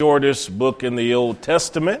Shortest book in the Old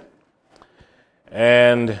Testament.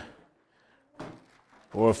 And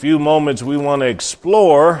for a few moments, we want to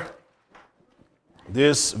explore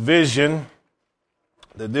this vision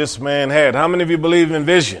that this man had. How many of you believe in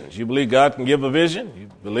visions? You believe God can give a vision? You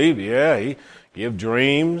believe, yeah, he gives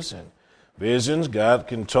dreams and visions. God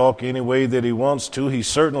can talk any way that he wants to. He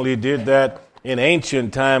certainly did that in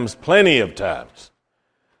ancient times, plenty of times.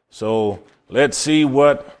 So let's see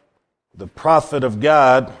what the prophet of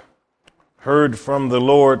God heard from the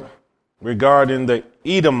Lord regarding the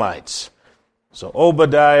Edomites. So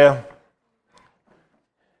Obadiah,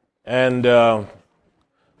 and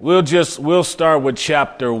we'll start with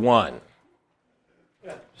chapter 1,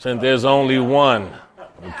 since there's only one.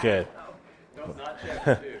 Okay.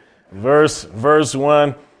 Verse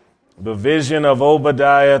 1, the vision of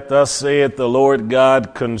Obadiah, thus saith the Lord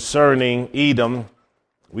God concerning Edom.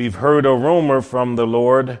 We've heard a rumor from the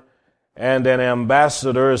Lord, and an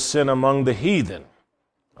ambassador is sent among the heathen.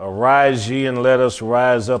 Arise ye, and let us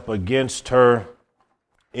rise up against her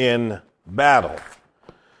in battle.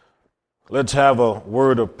 Let's have a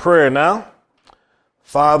word of prayer now.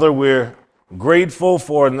 Father, we're grateful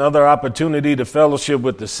for another opportunity to fellowship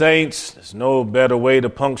with the saints. There's no better way to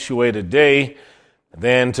punctuate a day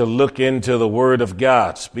than to look into the Word of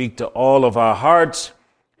God. Speak to all of our hearts.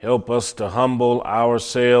 Help us to humble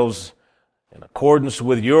ourselves in accordance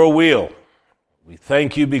with your will. We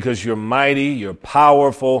thank you because you're mighty, you're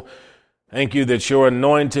powerful. Thank you that your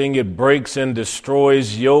anointing, it breaks and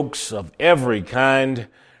destroys yokes of every kind.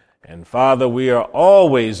 And Father, we are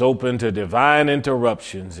always open to divine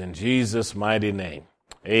interruptions in Jesus' mighty name.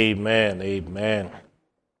 Amen, amen.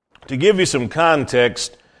 To give you some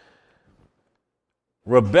context,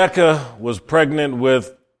 Rebekah was pregnant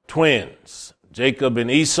with twins, Jacob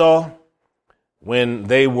and Esau. When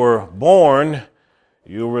they were born,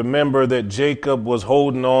 you remember that Jacob was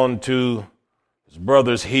holding on to his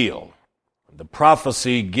brother's heel. The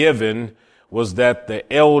prophecy given was that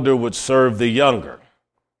the elder would serve the younger.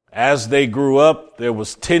 As they grew up, there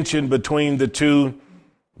was tension between the two.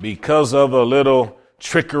 Because of a little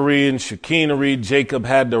trickery and chicanery, Jacob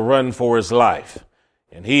had to run for his life.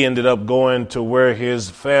 And he ended up going to where his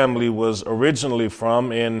family was originally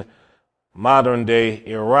from in modern-day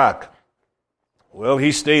Iraq. Well,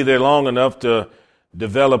 he stayed there long enough to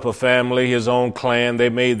develop a family, his own clan. They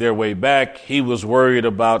made their way back. He was worried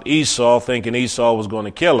about Esau, thinking Esau was going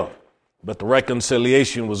to kill him. But the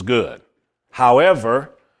reconciliation was good.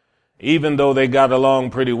 However, even though they got along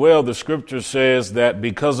pretty well, the scripture says that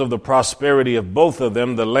because of the prosperity of both of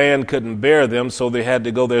them, the land couldn't bear them, so they had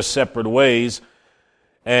to go their separate ways.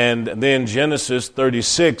 And then Genesis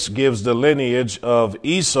 36 gives the lineage of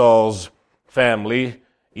Esau's family.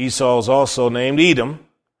 Esau's also named Edom,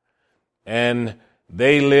 and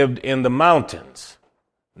they lived in the mountains.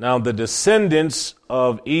 Now, the descendants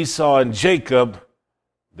of Esau and Jacob,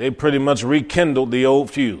 they pretty much rekindled the old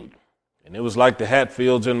feud. And it was like the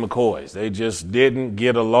Hatfields and McCoys. They just didn't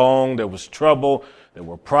get along. There was trouble. There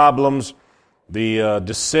were problems. The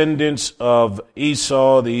descendants of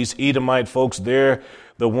Esau, these Edomite folks, they're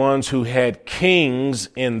the ones who had kings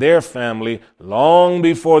in their family long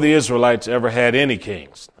before the Israelites ever had any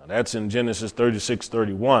kings. Now, that's in Genesis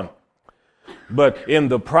 36:31. But in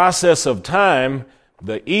the process of time,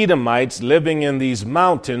 the Edomites living in these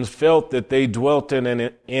mountains felt that they dwelt in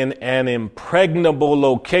an impregnable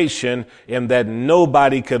location and that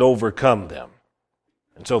nobody could overcome them.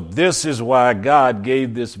 And so this is why God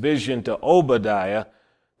gave this vision to Obadiah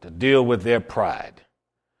to deal with their pride.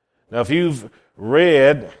 Now, if you've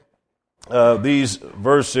read these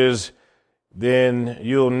verses, then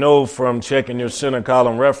you'll know from checking your center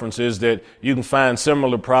column references that you can find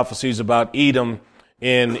similar prophecies about Edom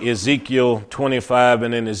in Ezekiel 25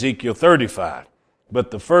 and in Ezekiel 35. But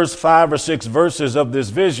the first 5 or 6 verses of this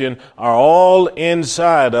vision are all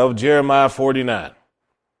inside of Jeremiah 49.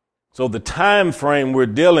 So the time frame we're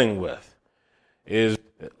dealing with is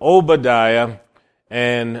Obadiah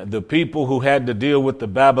and the people who had to deal with the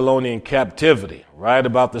Babylonian captivity right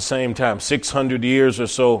about the same time, 600 years or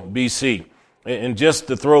so BC. And just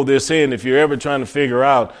to throw this in, if you're ever trying to figure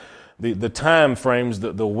out the time frames,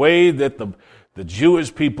 the way that the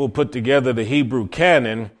Jewish people put together the Hebrew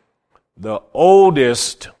canon, the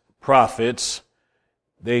oldest prophets,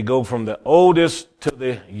 they go from the oldest to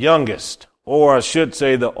the youngest, or I should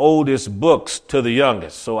say the oldest books to the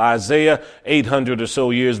youngest. So Isaiah, 800 or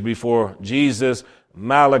so years before Jesus,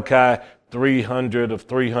 Malachi,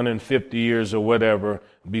 350 years or whatever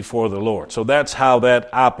before the Lord. So that's how that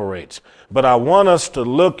operates. But I want us to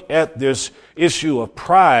look at this issue of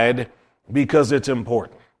pride because it's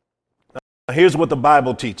important. Now, here's what the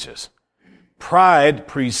Bible teaches. pride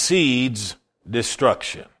precedes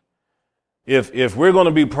destruction. If we're going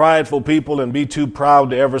to be prideful people and be too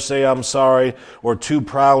proud to ever say I'm sorry or too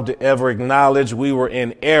proud to ever acknowledge we were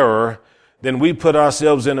in error, then we put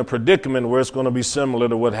ourselves in a predicament where it's going to be similar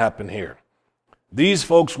to what happened here. These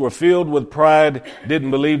folks were filled with pride,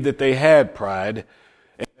 didn't believe that they had pride.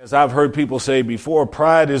 And as I've heard people say before,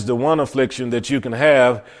 pride is the one affliction that you can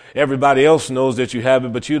have. Everybody else knows that you have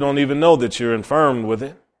it, but you don't even know that you're infirmed with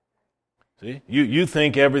it. See, you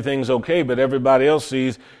think everything's okay, but everybody else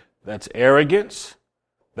sees that's arrogance.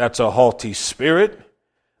 That's a haughty spirit.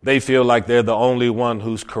 They feel like they're the only one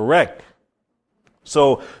who's correct.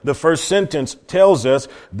 So the first sentence tells us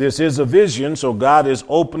this is a vision. So God is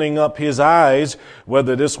opening up his eyes,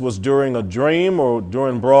 whether this was during a dream or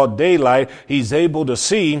during broad daylight, he's able to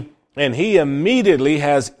see, and he immediately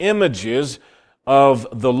has images of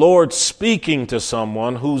the Lord speaking to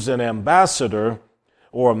someone who's an ambassador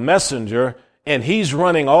or a messenger, and he's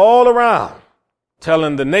running all around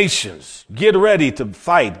telling the nations, get ready to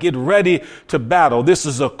fight, get ready to battle. This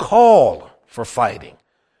is a call for fighting.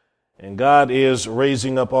 And God is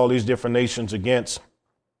raising up all these different nations against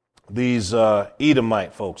these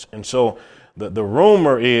Edomite folks. And so the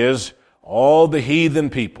rumor is all the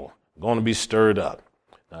heathen people are going to be stirred up.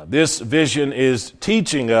 Now, this vision is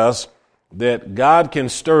teaching us that God can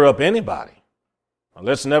stir up anybody. Now,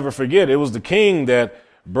 let's never forget, it was the king that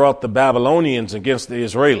brought the Babylonians against the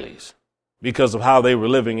Israelis because of how they were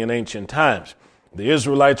living in ancient times. The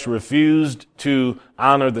Israelites refused to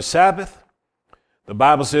honor the Sabbath. The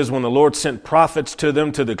Bible says when the Lord sent prophets to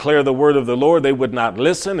them to declare the word of the Lord, they would not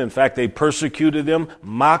listen. In fact, they persecuted them,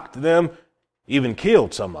 mocked them, even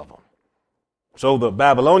killed some of them. So the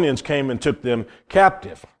Babylonians came and took them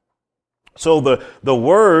captive. So the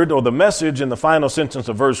word or the message in the final sentence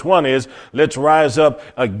of verse 1 is, let's rise up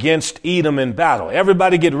against Edom in battle.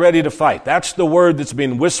 Everybody get ready to fight. That's the word that's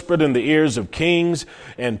been whispered in the ears of kings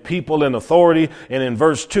and people in authority. And in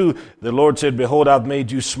verse 2, the Lord said, behold, I've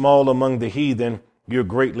made you small among the heathen. You're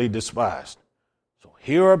greatly despised. So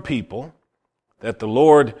here are people that the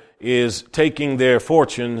Lord is taking their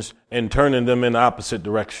fortunes and turning them in the opposite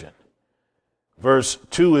direction. Verse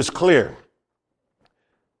 2 is clear.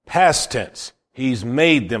 Past tense, he's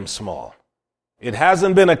made them small. It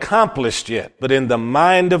hasn't been accomplished yet, but in the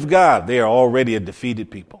mind of God, they are already a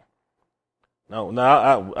defeated people.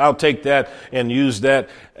 Now I'll take that and use that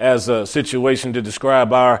as a situation to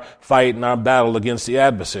describe our fight and our battle against the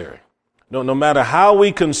adversary. No matter how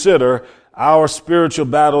we consider our spiritual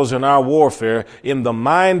battles and our warfare, in the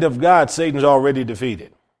mind of God, Satan's already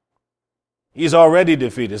defeated. He's already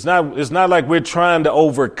defeated. It's not like we're trying to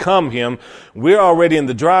overcome him. We're already in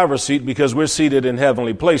the driver's seat because we're seated in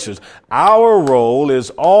heavenly places. Our role is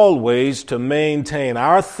always to maintain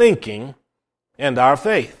our thinking and our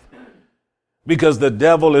faith because the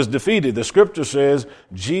devil is defeated. The scripture says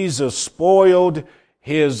Jesus spoiled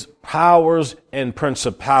his powers and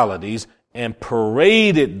principalities and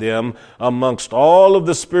paraded them amongst all of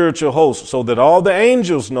the spiritual hosts so that all the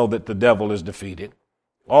angels know that the devil is defeated.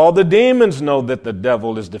 All the demons know that the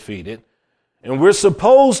devil is defeated, and we're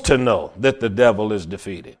supposed to know that the devil is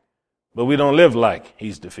defeated, but we don't live like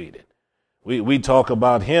he's defeated. We talk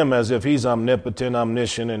about him as if he's omnipotent,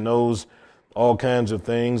 omniscient, and knows all kinds of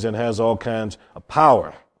things and has all kinds of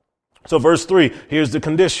power. So verse 3, here's the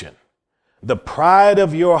condition. The pride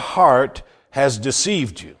of your heart has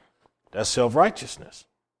deceived you. That's self-righteousness.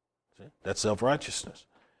 See? That's self-righteousness.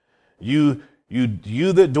 You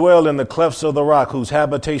that dwell in the clefts of the rock, whose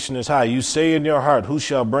habitation is high, you say in your heart, who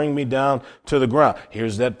shall bring me down to the ground?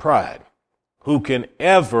 Here's that pride. Who can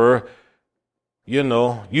ever,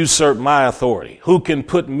 usurp my authority? Who can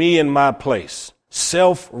put me in my place?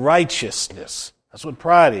 Self-righteousness. That's what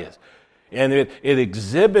pride is. And it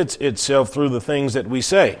exhibits itself through the things that we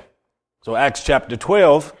say. So Acts chapter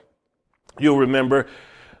 12, you'll remember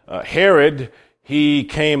Herod, he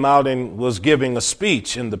came out and was giving a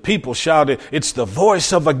speech, and the people shouted, it's the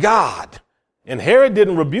voice of a God. And Herod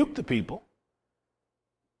didn't rebuke the people.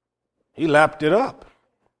 He lapped it up.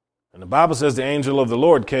 And the Bible says the angel of the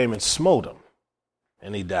Lord came and smote him,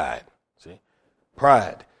 and he died. See?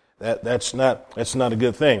 Pride. That's not a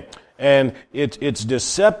good thing. And it's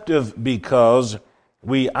deceptive because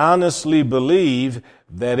we honestly believe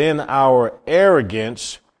that in our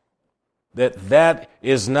arrogance, that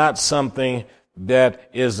is not something that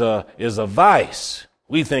is a vice.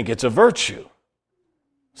 We think it's a virtue.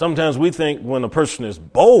 Sometimes we think when a person is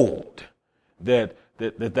bold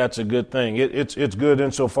that's a good thing. It's good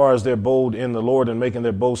insofar as they're bold in the Lord and making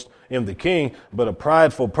their boast in the King. But a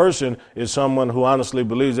prideful person is someone who honestly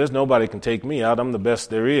believes there's nobody can take me out. I'm the best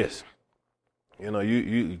there is.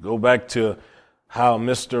 You go back to how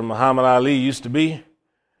Mr. Muhammad Ali used to be.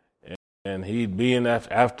 And he'd be in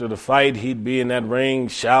that, after the fight, he'd be in that ring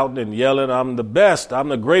shouting and yelling, "I'm the best. I'm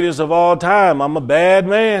the greatest of all time. I'm a bad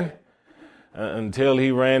man." Until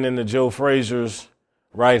he ran into Joe Frazier's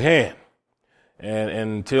right hand. And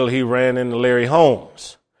until he ran into Larry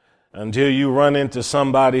Holmes. Until you run into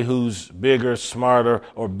somebody who's bigger, smarter,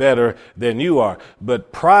 or better than you are.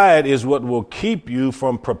 But pride is what will keep you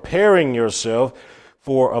from preparing yourself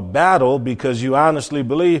for a battle, because you honestly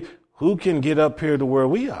believe, who can get up here to where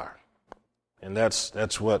we are? And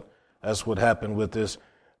that's what happened with this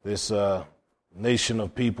nation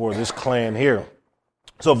of people, or this clan here.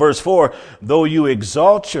 So verse 4, though you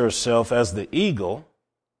exalt yourself as the eagle,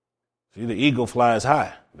 see, the eagle flies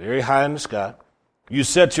high, very high in the sky. You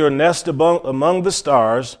set your nest among the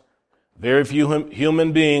stars. Very few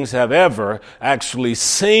human beings have ever actually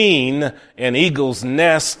seen an eagle's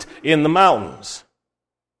nest in the mountains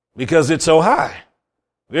because it's so high.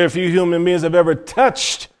 Very few human beings have ever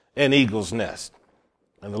touched an eagle's nest.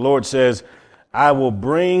 And the Lord says, I will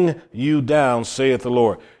bring you down, saith the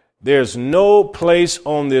Lord. There's no place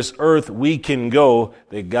on this earth we can go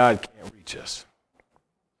that God can't reach us.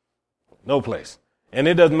 No place. And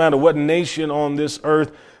it doesn't matter what nation on this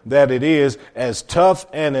earth that it is, as tough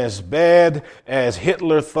and as bad as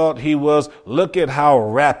Hitler thought he was, look at how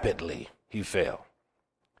rapidly he fell.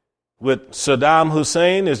 With Saddam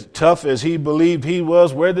Hussein, as tough as he believed he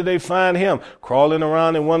was, where did they find him? Crawling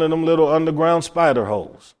around in one of them little underground spider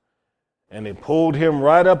holes. And they pulled him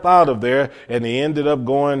right up out of there, and he ended up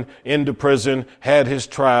going into prison, had his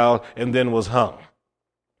trial, and then was hung.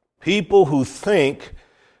 People who think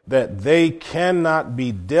that they cannot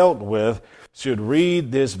be dealt with should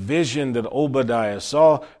read this vision that Obadiah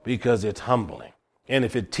saw, because it's humbling. And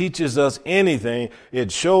if it teaches us anything,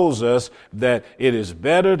 it shows us that it is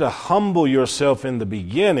better to humble yourself in the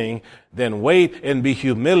beginning than wait and be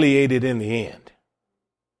humiliated in the end.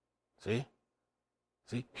 See?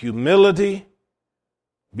 Humility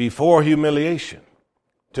before humiliation,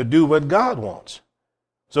 to do what God wants.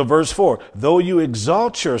 So verse 4, though you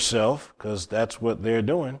exalt yourself, because that's what they're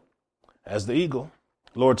doing, as the eagle,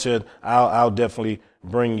 the Lord said, I'll definitely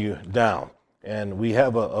bring you down. And we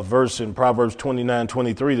have a verse in Proverbs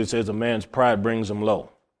 29:23 that says a man's pride brings him low.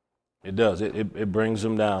 It does. It brings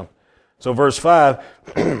him down. So verse 5,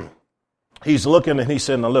 he's looking and he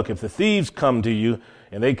said, now look, if the thieves come to you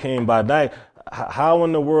and they came by night, how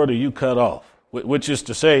in the world are you cut off? Which is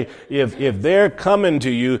to say, if they're coming to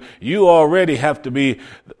you, you already have to be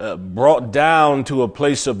brought down to a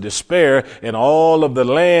place of despair, and all of the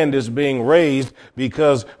land is being raised,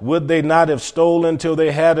 because would they not have stolen till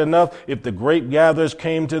they had enough? If the grape gatherers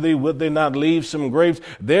came to thee, would they not leave some grapes?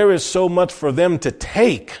 There is so much for them to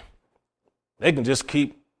take. They can just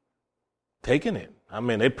keep taking it. I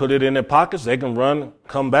mean, they put it in their pockets. They can run,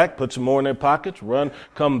 come back, put some more in their pockets, run,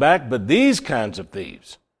 come back. But these kinds of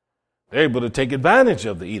thieves, they're able to take advantage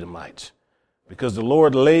of the Edomites, because the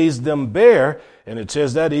Lord lays them bare. And it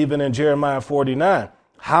says that even in Jeremiah 49.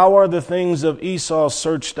 How are the things of Esau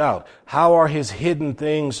searched out? How are his hidden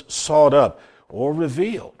things sought up or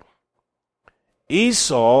revealed?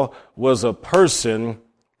 Esau was a person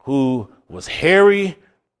who was hairy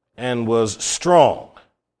and was strong.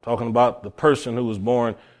 Talking about the person who was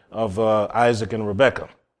born of Isaac and Rebekah.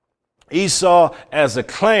 Esau as a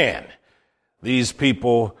clan, these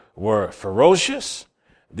people were ferocious.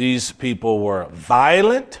 These people were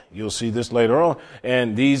violent. You'll see this later on.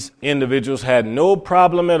 And these individuals had no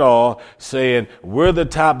problem at all saying, we're the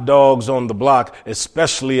top dogs on the block,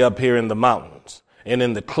 especially up here in the mountains and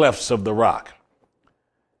in the clefts of the rock.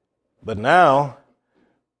 But now,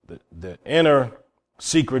 the inner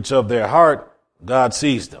secrets of their heart, God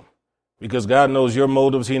sees them. Because God knows your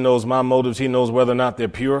motives. He knows my motives. He knows whether or not they're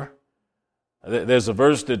pure. There's a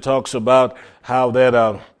verse that talks about how that,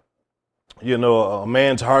 a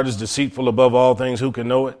man's heart is deceitful above all things. Who can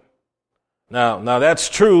know it? Now that's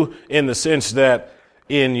true in the sense that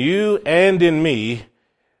in you and in me,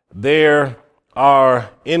 there are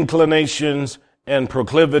inclinations and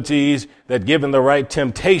proclivities that, given the right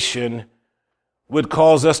temptation, would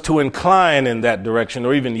cause us to incline in that direction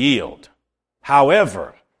or even yield.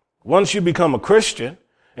 However, once you become a Christian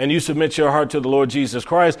and you submit your heart to the Lord Jesus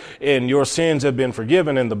Christ, and your sins have been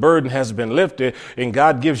forgiven and the burden has been lifted, and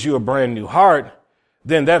God gives you a brand new heart,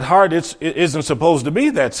 then that heart isn't supposed to be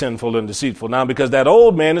that sinful and deceitful now, because that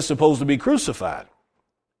old man is supposed to be crucified.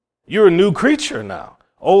 You're a new creature now.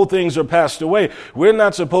 Old things are passed away. We're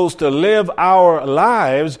not supposed to live our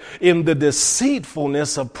lives in the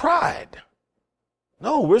deceitfulness of pride.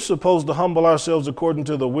 No, we're supposed to humble ourselves according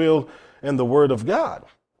to the will and the word of God.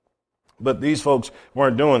 But these folks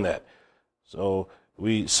weren't doing that. So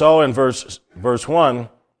we saw in verse 1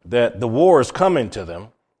 that the war is coming to them.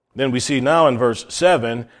 Then we see now in verse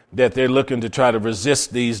 7 that they're looking to try to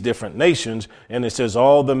resist these different nations. And it says,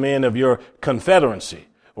 all the men of your confederacy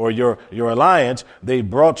or your alliance, they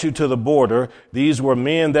brought you to the border. These were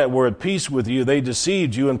men that were at peace with you. They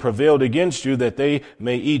deceived you and prevailed against you that they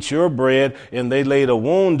may eat your bread, and they laid a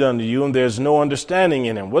wound unto you, and there's no understanding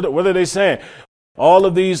in him. What are they saying? All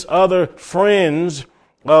of these other friends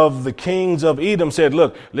of the kings of Edom said,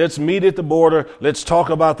 look, let's meet at the border. Let's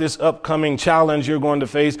talk about this upcoming challenge you're going to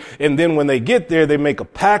face. And then when they get there, they make a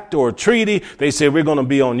pact or a treaty. They say, we're going to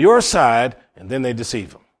be on your side. And then they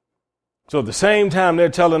deceive them. So at the same time they're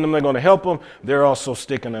telling them they're going to help them, they're also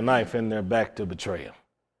sticking a knife in their back to betray them.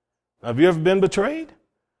 Have you ever been betrayed?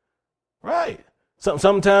 Right.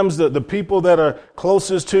 Sometimes the people that are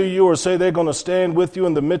closest to you or say they're going to stand with you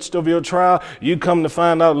in the midst of your trial, you come to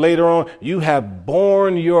find out later on you have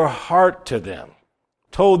borne your heart to them,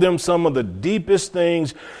 told them some of the deepest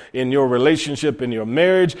things in your relationship, in your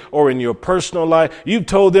marriage, or in your personal life. You've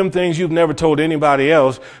told them things you've never told anybody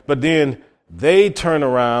else, but then they turn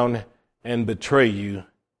around and betray you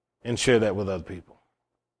and share that with other people.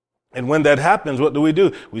 And when that happens, what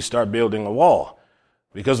do? We start building a wall.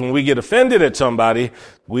 Because when we get offended at somebody,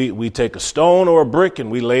 we take a stone or a brick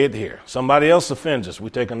and we lay it here. Somebody else offends us. We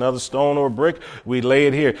take another stone or a brick, we lay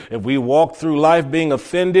it here. If we walk through life being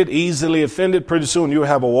offended, easily offended, pretty soon you'll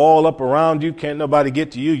have a wall up around you. Can't nobody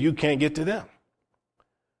get to you. You can't get to them.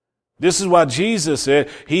 This is why Jesus said,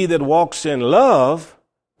 he that walks in love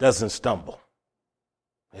doesn't stumble.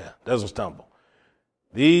 Yeah, doesn't stumble.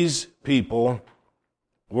 These people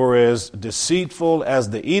were as deceitful as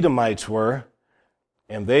the Edomites were,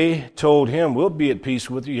 and they told him, we'll be at peace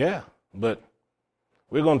with you, yeah, but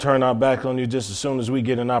we're going to turn our back on you just as soon as we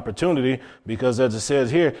get an opportunity, because as it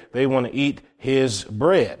says here, they want to eat his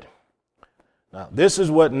bread. Now, this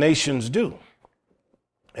is what nations do,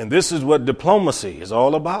 and this is what diplomacy is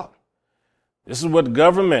all about. This is what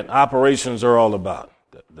government operations are all about.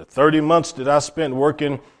 The 30 months that I spent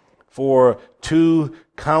working for 2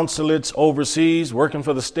 consulates overseas, working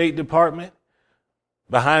for the State Department,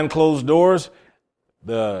 behind closed doors,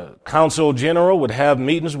 the consul general would have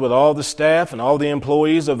meetings with all the staff and all the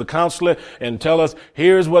employees of the consulate and tell us,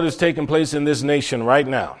 here's what is taking place in this nation right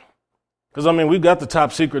now. Because, we've got the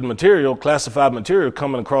top secret material, classified material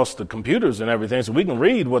coming across the computers and everything, so we can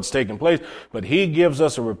read what's taking place. But he gives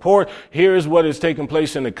us a report. Here is what is taking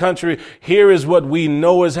place in the country. Here is what we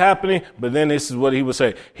know is happening. But then this is what he would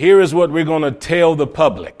say. Here is what we're going to tell the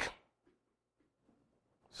public.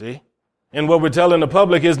 See? And what we're telling the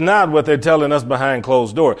public is not what they're telling us behind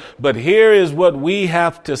closed doors. But here is what we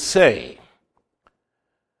have to say.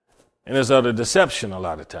 And it's utter deception a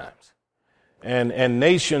lot of times. And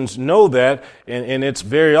nations know that, and it's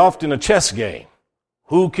very often a chess game.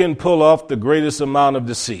 Who can pull off the greatest amount of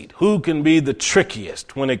deceit? Who can be the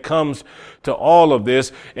trickiest when it comes to all of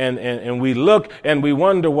this? And we look and we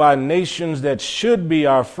wonder why nations that should be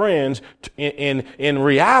our friends in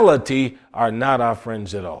reality are not our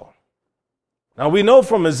friends at all. Now we know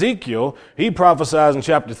from Ezekiel, he prophesies in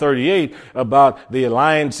chapter 38 about the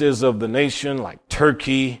alliances of the nation like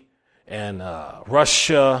Turkey and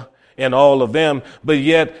Russia and all of them, but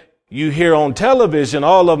yet you hear on television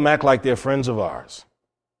all of them act like they're friends of ours.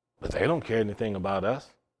 But they don't care anything about us.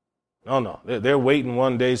 No. They're waiting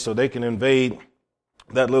one day so they can invade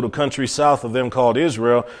that little country south of them called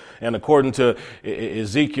Israel. And according to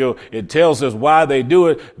Ezekiel, it tells us why they do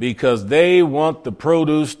it, because they want the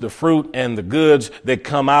produce, the fruit, and the goods that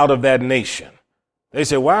come out of that nation. They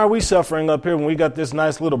say, why are we suffering up here when we got this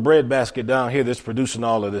nice little bread basket down here that's producing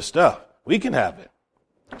all of this stuff? We can have it.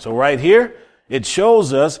 So right here, it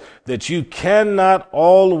shows us that you cannot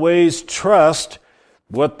always trust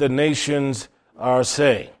what the nations are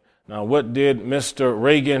saying. Now, what did Mr.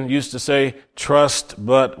 Reagan used to say? Trust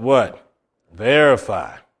but what?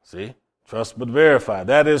 Verify. See? Trust but verify.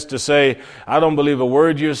 That is to say, I don't believe a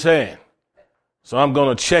word you're saying, so I'm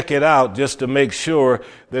going to check it out just to make sure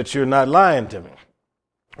that you're not lying to me.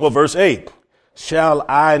 Well, verse 8, shall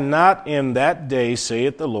I not in that day,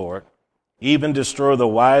 saith the Lord, even destroy the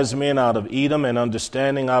wise men out of Edom and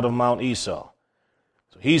understanding out of Mount Esau?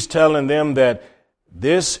 So he's telling them that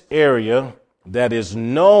this area that is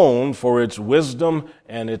known for its wisdom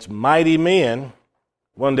and its mighty men,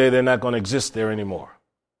 one day they're not going to exist there anymore.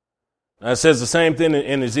 Now it says the same thing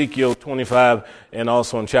in Ezekiel 25 and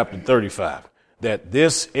also in chapter 35, that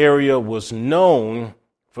this area was known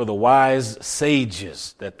for the wise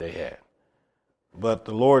sages that they had. But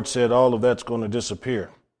the Lord said all of that's going to disappear.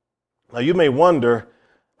 Now, you may wonder,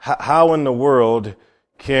 how in the world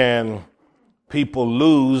can people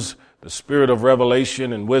lose the spirit of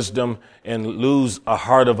revelation and wisdom and lose a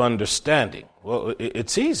heart of understanding? Well,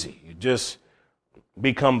 it's easy. You just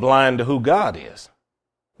become blind to who God is.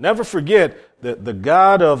 Never forget that the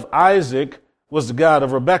God of Isaac was the God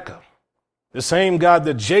of Rebekah. The same God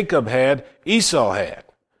that Jacob had, Esau had.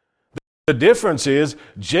 The difference is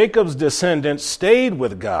Jacob's descendants stayed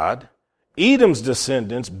with God. Edom's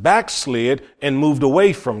descendants backslid and moved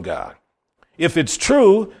away from God. If it's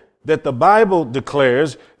true that the Bible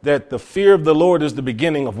declares that the fear of the Lord is the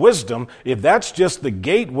beginning of wisdom, if that's just the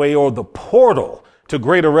gateway or the portal to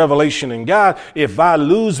greater revelation in God, if I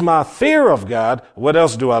lose my fear of God, what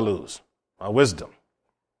else do I lose? My wisdom.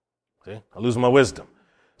 See? I lose my wisdom.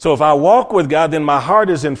 So if I walk with God, then my heart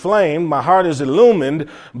is inflamed, my heart is illumined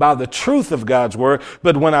by the truth of God's word.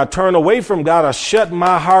 But when I turn away from God, I shut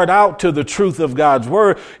my heart out to the truth of God's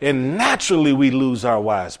word, and naturally we lose our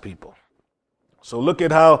wise people. So look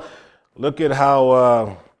at how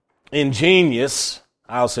ingenious,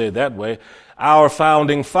 I'll say it that way, our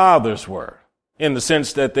founding fathers were, in the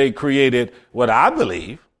sense that they created what I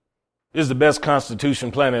believe is the best constitution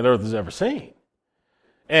planet Earth has ever seen.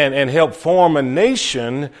 And help form a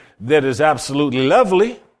nation that is absolutely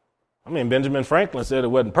lovely. I mean, Benjamin Franklin said it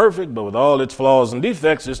wasn't perfect, but with all its flaws and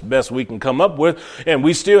defects, it's the best we can come up with. And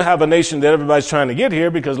we still have a nation that everybody's trying to get here,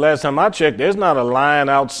 because last time I checked, there's not a line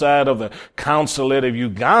outside of the consulate of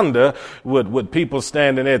Uganda with people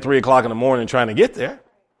standing there at 3 o'clock in the morning trying to get there.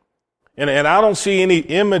 And I don't see any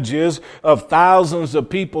images of thousands of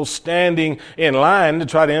people standing in line to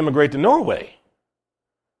try to immigrate to Norway.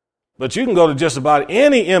 But you can go to just about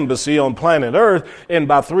any embassy on planet Earth, and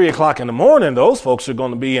by 3 o'clock in the morning, those folks are going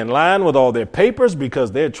to be in line with all their papers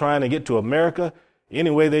because they're trying to get to America any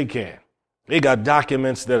way they can. They got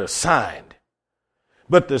documents that are signed.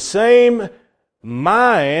 But the same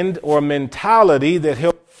mind or mentality that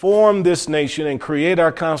helped form this nation and create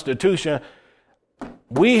our Constitution,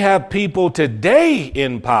 we have people today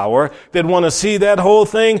in power that want to see that whole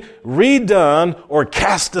thing redone or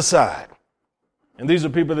cast aside. And these are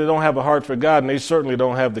people that don't have a heart for God, and they certainly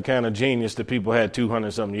don't have the kind of genius that people had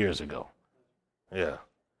 200-something years ago. Yeah.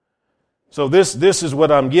 So this is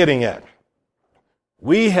what I'm getting at.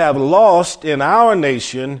 We have lost in our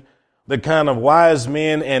nation the kind of wise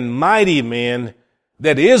men and mighty men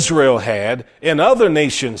that Israel had and other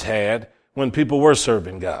nations had when people were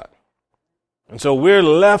serving God. And so we're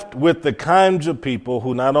left with the kinds of people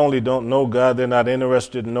who not only don't know God, they're not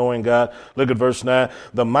interested in knowing God. Look at verse 9.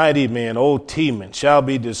 The mighty men, O Teman, shall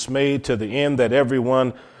be dismayed to the end that every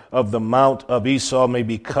one of the mount of Esau may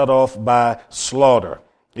be cut off by slaughter.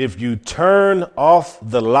 If you turn off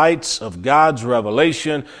the lights of God's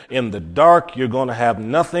revelation in the dark, you're going to have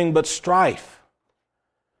nothing but strife.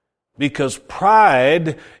 Because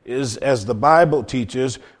pride is, as the Bible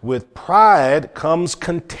teaches, with pride comes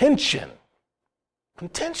contention.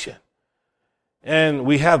 Contention. And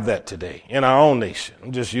we have that today in our own nation.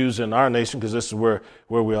 I'm just using our nation because this is where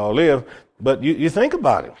we all live. But you think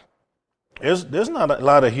about it. There's not a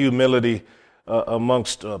lot of humility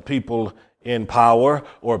amongst people in power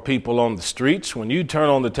or people on the streets. When you turn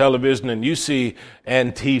on the television and you see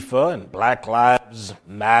Antifa and Black Lives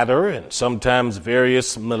Matter and sometimes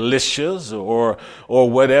various militias or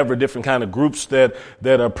whatever different kind of groups that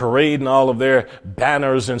are parading all of their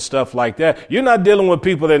banners and stuff like that, you're not dealing with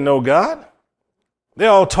people that know God. They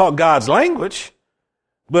all talk God's language,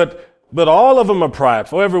 but all of them are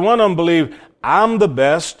prideful. Every one of them believe, I'm the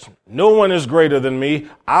best. No one is greater than me.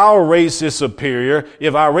 Our race is superior.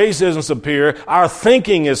 If our race isn't superior, our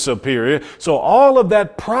thinking is superior. So all of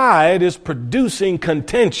that pride is producing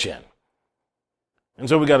contention. And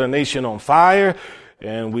so we got a nation on fire,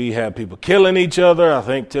 and we have people killing each other. I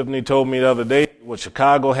think Tiffany told me the other day what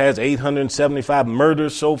Chicago has, 875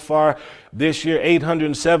 murders so far this year,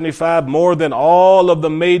 875, more than all of the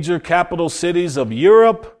major capital cities of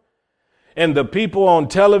Europe. And the people on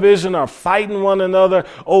television are fighting one another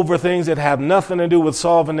over things that have nothing to do with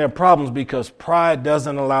solving their problems, because pride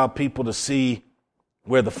doesn't allow people to see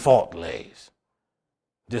where the fault lays.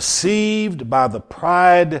 Deceived by the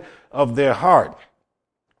pride of their heart.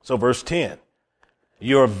 So verse 10,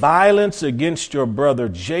 your violence against your brother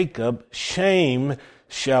Jacob, shame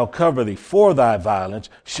shall cover thee. For thy violence,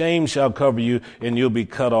 shame shall cover you, and you'll be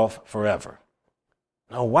cut off forever.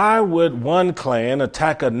 Now, why would one clan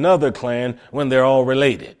attack another clan when they're all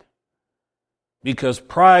related? Because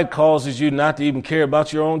pride causes you not to even care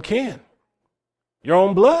about your own kin, your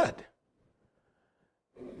own blood.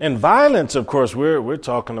 And violence, of course, we're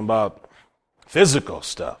talking about physical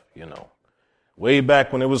stuff, you know. Way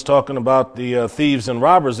back when it was talking about the thieves and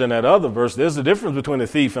robbers in that other verse, there's a difference between a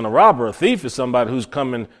thief and a robber. A thief is somebody who's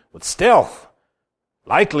coming with stealth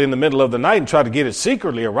likely in the middle of the night and try to get it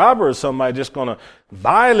secretly. A robber or somebody just going to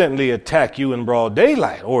violently attack you in broad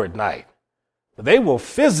daylight or at night. They will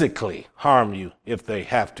physically harm you if they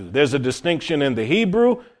have to. There's a distinction in the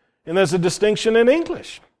Hebrew and there's a distinction in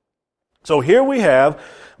English. So here we have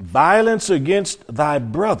violence against thy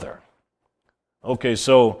brother. Okay,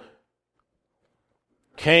 so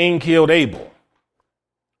Cain killed Abel.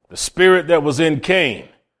 The spirit that was in Cain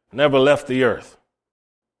never left the earth.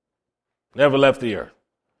 Never left the earth.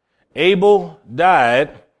 Abel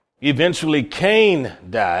died. Eventually Cain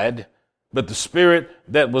died, but the spirit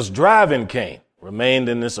that was driving Cain remained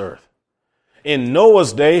in this earth. In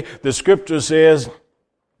Noah's day, the scripture says,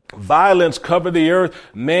 violence covered the earth.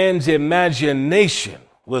 Man's imagination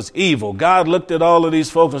was evil. God looked at all of these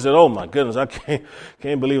folks and said, oh my goodness, I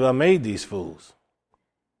can't believe I made these fools.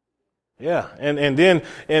 Yeah, and then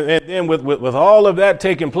with all of that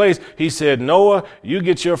taking place, he said, Noah, you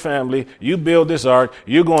get your family, you build this ark,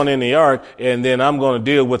 you're going in the ark, and then I'm going to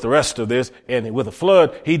deal with the rest of this. And with a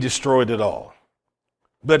flood, he destroyed it all.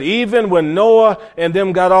 But even when Noah and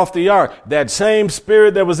them got off the ark, that same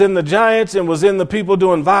spirit that was in the giants and was in the people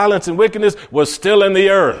doing violence and wickedness was still in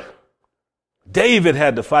the earth. David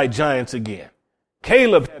had to fight giants again.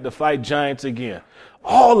 Caleb had to fight giants again.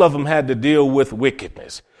 All of them had to deal with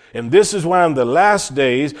wickedness. And this is why in the last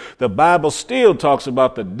days, the Bible still talks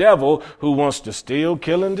about the devil who wants to steal,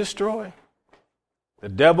 kill, and destroy. The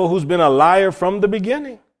devil who's been a liar from the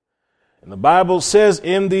beginning. And the Bible says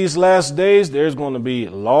in these last days, there's going to be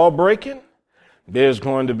law breaking. There's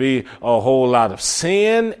going to be a whole lot of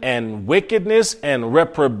sin and wickedness and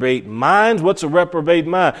reprobate minds. What's a reprobate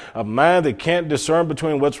mind? A mind that can't discern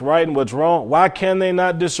between what's right and what's wrong. Why can they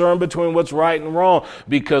not discern between what's right and wrong?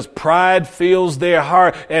 Because pride fills their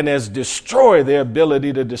heart and has destroyed their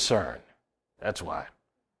ability to discern. That's why.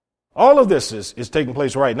 All of this is taking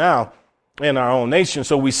place right now in our own nation.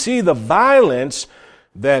 So we see the violence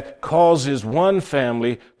that causes one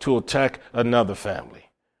family to attack another family.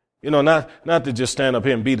 You know, not to just stand up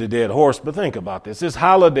here and beat a dead horse, but think about this. It's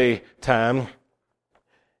holiday time,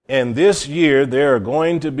 and this year there are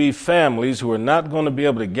going to be families who are not going to be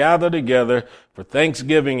able to gather together for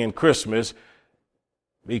Thanksgiving and Christmas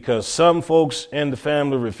because some folks in the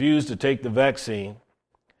family refused to take the vaccine,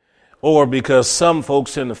 or because some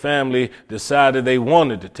folks in the family decided they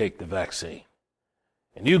wanted to take the vaccine.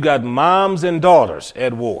 And you got moms and daughters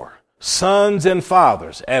at war. Sons and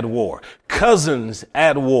fathers at war, cousins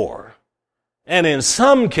at war. And in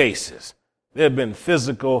some cases, there have been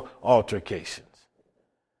physical altercations.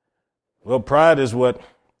 Well, pride is what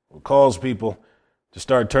will cause people to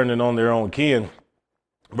start turning on their own kin.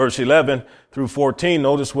 Verse 11 through 14,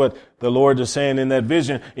 notice what the Lord is saying in that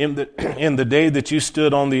vision. In the day that you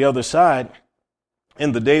stood on the other side,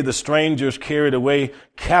 in the day the strangers carried away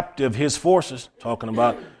captive his forces, talking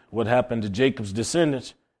about what happened to Jacob's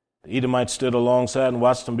descendants. The Edomites stood alongside and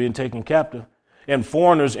watched them being taken captive. And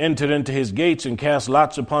foreigners entered into his gates and cast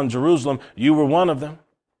lots upon Jerusalem. You were one of them.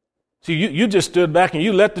 See, you just stood back and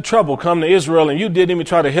you let the trouble come to Israel and you didn't even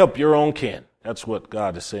try to help your own kin. That's what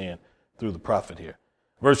God is saying through the prophet here.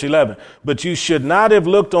 Verse 11, but you should not have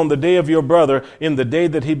looked on the day of your brother in the day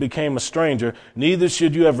that he became a stranger. Neither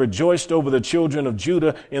should you have rejoiced over the children of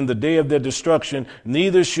Judah in the day of their destruction.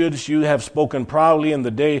 Neither should you have spoken proudly in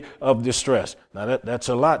the day of distress. Now that's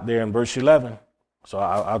a lot there in verse 11. So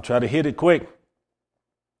I'll try to hit it quick.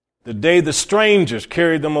 The day the strangers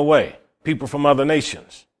carried them away, people from other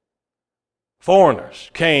nations,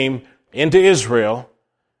 foreigners came into Israel,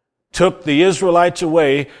 took the Israelites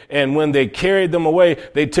away, and when they carried them away,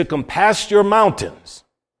 they took them past your mountains.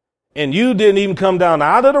 And you didn't even come down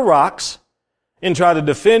out of the rocks and try to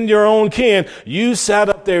defend your own kin. You sat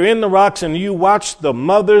up there in the rocks and you watched the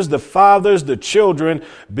mothers, the fathers, the children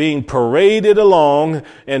being paraded along,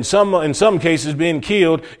 and in some cases being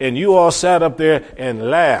killed, and you all sat up there and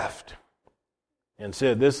laughed and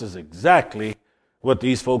said, this is exactly what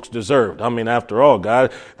these folks deserved. I mean, after all,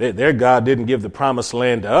 God, their God didn't give the promised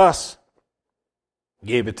land to us. He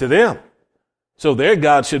gave it to them. So their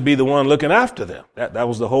God should be the one looking after them. That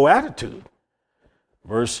was the whole attitude.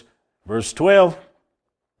 Verse 12,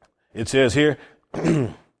 it says here,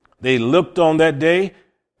 they looked on that day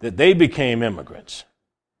that they became immigrants.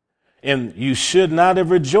 And you should not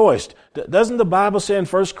have rejoiced. Doesn't the Bible say in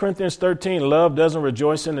 1 Corinthians 13, love doesn't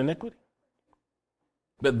rejoice in iniquity?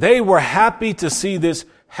 But they were happy to see this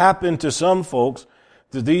happen to some folks,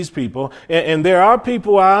 to these people. And there are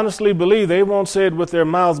people, I honestly believe, they won't say it with their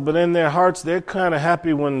mouths, but in their hearts, they're kind of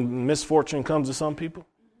happy when misfortune comes to some people.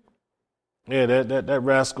 Yeah, that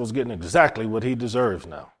rascal's getting exactly what he deserves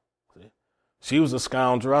now. See? She was a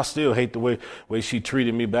scoundrel. I still hate the way she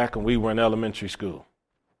treated me back when we were in elementary school.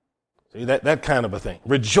 See, that kind of a thing.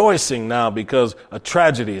 Rejoicing now because a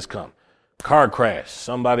tragedy has come. Car crash.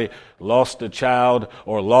 Somebody lost a child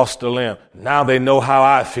or lost a limb. Now they know how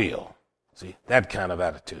I feel. See, that kind of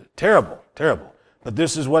attitude. Terrible, terrible. But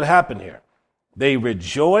this is what happened here. They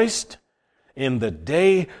rejoiced in the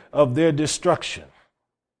day of their destruction.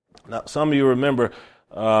 Now, some of you remember,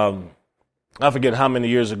 I forget how many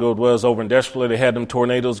years ago it was, over in Deschler, they had them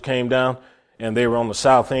tornadoes came down, and they were on the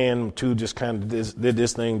south end. Two just kind of did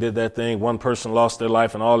this thing, did that thing. One person lost their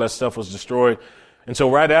life, and all that stuff was destroyed. And so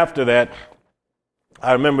right after that,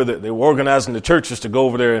 I remember that they were organizing the churches to go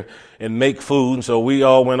over there and make food. And so we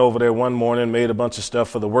all went over there one morning, made a bunch of stuff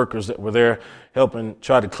for the workers that were there, helping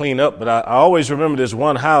try to clean up. But I always remember this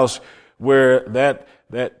one house where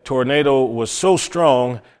that tornado was so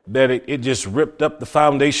strong that it just ripped up the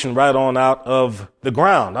foundation right on out of the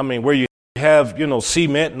ground. I mean, where you have,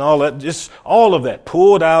 cement and all that, just all of that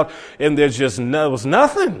pulled out, and there was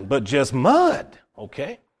nothing but just mud.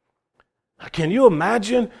 Okay. Can you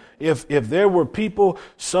imagine if there were people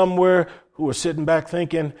somewhere who were sitting back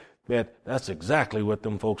thinking that that's exactly what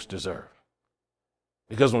them folks deserve?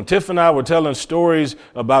 Because when Tiff and I were telling stories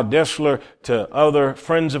about Deschler to other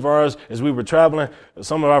friends of ours as we were traveling,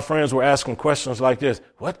 some of our friends were asking questions like this: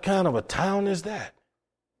 what kind of a town is that?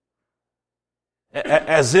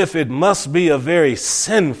 As if it must be a very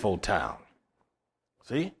sinful town.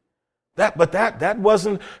 See? That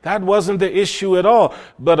wasn't the issue at all.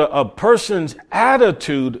 But a person's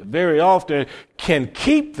attitude very often can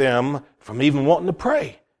keep them from even wanting to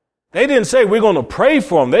pray. They didn't say, we're going to pray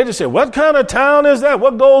for them. They just said, what kind of town is that?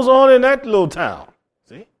 What goes on in that little town?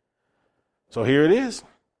 See? So here it is.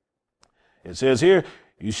 It says here,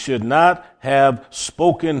 you should not have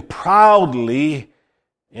spoken proudly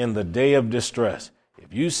in the day of distress.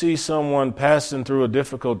 If you see someone passing through a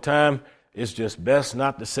difficult time, it's just best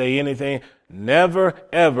not to say anything. Never,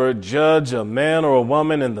 ever judge a man or a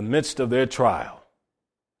woman in the midst of their trial.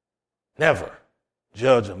 Never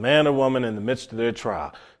judge a man or woman in the midst of their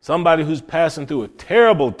trial. Somebody who's passing through a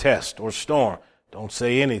terrible test or storm, don't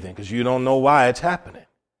say anything because you don't know why it's happening.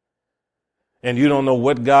 And you don't know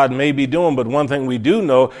what God may be doing. But one thing we do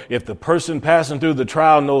know, if the person passing through the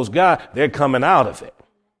trial knows God, they're coming out of it.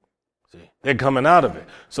 See, they're coming out of it.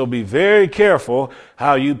 So be very careful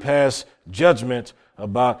how you pass judgment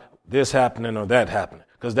about this happening or that happening.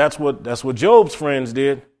 Because that's what Job's friends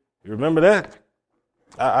did. You remember that?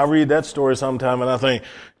 I read that story sometime and I think,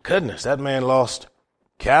 goodness, that man lost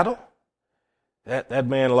cattle. That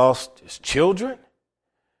man lost his children.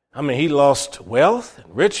 I mean, he lost wealth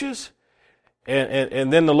and riches.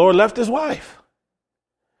 And then the Lord left his wife.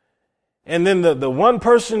 And then the one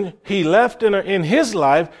person he left in his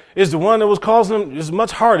life is the one that was causing him as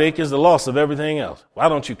much heartache as the loss of everything else. Why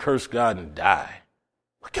don't you curse God and die?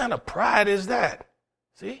 What kind of pride is that?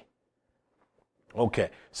 See?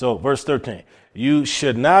 Okay, so verse 13. You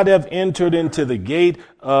should not have entered into the gate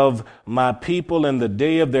of my people in the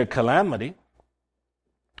day of their calamity.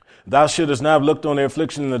 Thou shouldest not have looked on their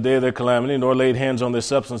affliction in the day of their calamity, nor laid hands on their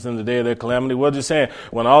substance in the day of their calamity. What is it saying?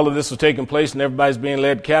 When all of this was taking place and everybody's being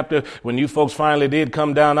led captive, when you folks finally did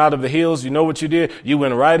come down out of the hills, you know what you did? You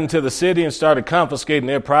went right into the city and started confiscating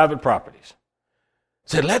their private properties.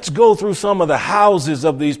 Said, let's go through some of the houses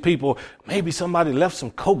of these people. Maybe somebody left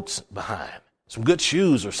some coats behind, some good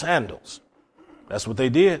shoes or sandals. That's what they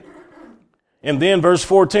did. And then verse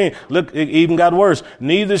 14, look, it even got worse.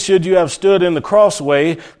 Neither should you have stood in the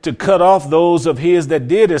crossway to cut off those of his that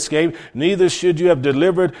did escape. Neither should you have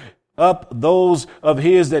delivered up those of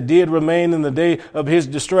his that did remain in the day of his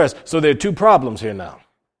distress. So there are two problems here now.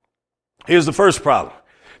 Here's the first problem.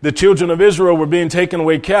 The children of Israel were being taken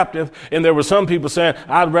away captive, and there were some people saying,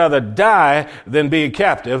 I'd rather die than be a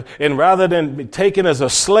captive. And rather than be taken as a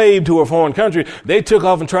slave to a foreign country, they took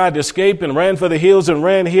off and tried to escape and ran for the hills and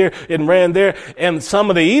ran here and ran there. And some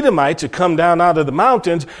of the Edomites had come down out of the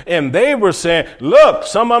mountains, and they were saying, look,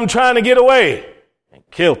 some of them trying to get away, and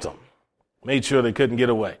killed them. Made sure they couldn't get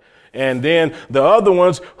away. And then the other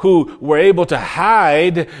ones who were able to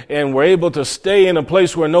hide and were able to stay in a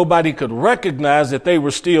place where nobody could recognize that they were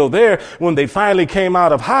still there, when they finally came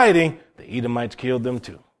out of hiding, the Edomites killed them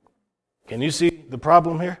too. Can you see the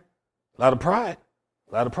problem here? A lot of pride.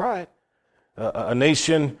 A lot of pride. A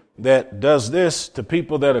nation that does this to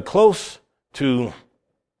people that are close to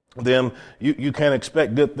them, you can't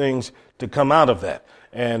expect good things to come out of that.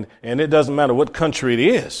 And it doesn't matter what country it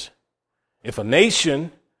is. If a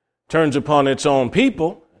nation turns upon its own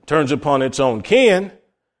people, turns upon its own kin,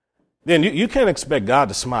 then you can't expect God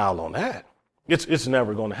to smile on that. It's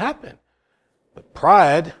never going to happen. But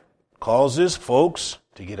pride causes folks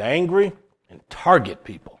to get angry and target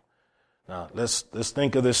people. Now, let's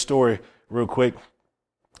think of this story real quick.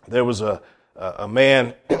 There was a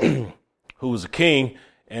man who was a king,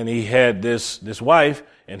 and he had this wife,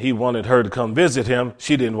 and he wanted her to come visit him.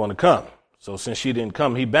 She didn't want to come. So since she didn't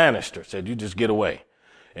come, he banished her, said, you just get away.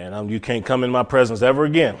 And you can't come in my presence ever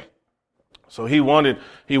again. So he wanted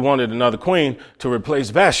another queen to replace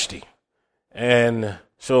Vashti. And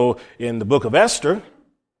so in the book of Esther,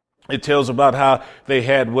 it tells about how they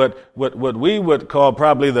had what we would call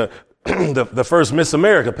probably the first Miss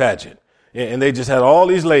America pageant. And they just had all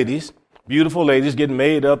these ladies, beautiful ladies, getting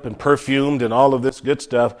made up and perfumed and all of this good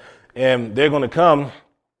stuff. And they're going to come,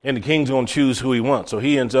 and the king's going to choose who he wants. So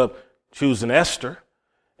he ends up choosing Esther.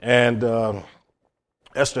 And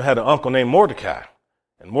Esther had an uncle named Mordecai.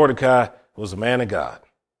 And Mordecai was a man of God.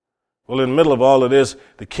 Well, in the middle of all of this,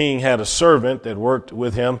 the king had a servant that worked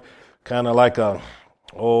with him, kind of like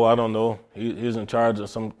I don't know. He's in charge of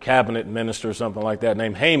some cabinet minister or something like that,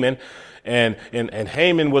 named Haman. And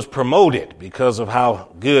Haman was promoted because of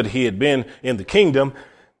how good he had been in the kingdom.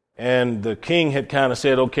 And the king had kind of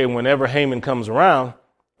said, okay, whenever Haman comes around,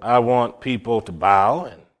 I want people to bow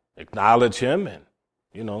and acknowledge him and,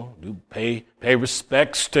 do pay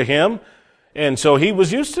respects to him. And so he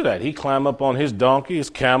was used to that. He climbed up on his donkey, his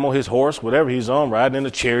camel, his horse, whatever he's on, riding in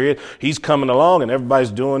a chariot. He's coming along, and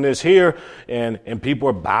everybody's doing this here, and people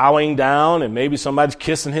are bowing down, and maybe somebody's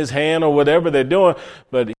kissing his hand or whatever they're doing.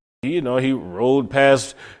 But, he rode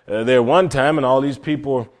past there one time, and all these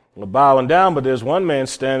people were bowing down, but there's one man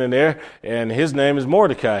standing there, and his name is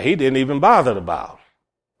Mordecai. He didn't even bother to bow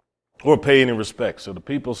or pay any respect. So the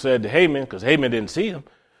people said to Haman, because Haman didn't see him,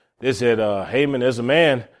 they said, Haman, there's a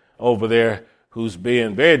man over there who's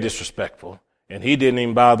being very disrespectful, and he didn't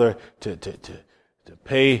even bother to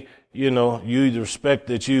pay, you the respect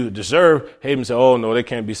that you deserve. Haman said, oh, no, there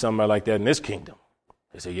can't be somebody like that in this kingdom.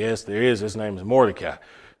 They said, yes, there is. His name is Mordecai.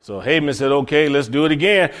 So Haman said, okay, let's do it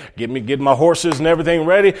again. Get my horses and everything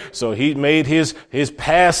ready. So he made his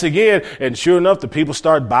pass again. And sure enough, the people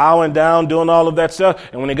started bowing down, doing all of that stuff.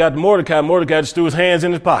 And when they got to Mordecai just threw his hands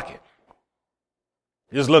in his pocket.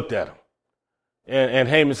 Just looked at him. And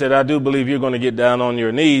Haman said, I do believe you're going to get down on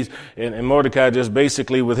your knees. And Mordecai just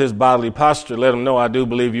basically with his bodily posture let him know, I do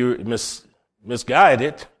believe you're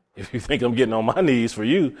misguided if you think I'm getting on my knees for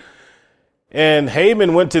you. And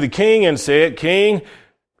Haman went to the king and said, King,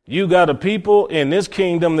 you got a people in this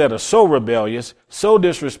kingdom that are so rebellious, so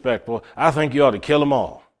disrespectful, I think you ought to kill them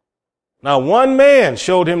all. Now, one man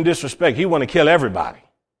showed him disrespect. He wanted to kill everybody.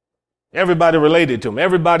 Everybody related to him.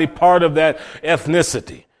 Everybody part of that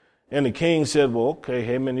ethnicity. And the king said, well, okay,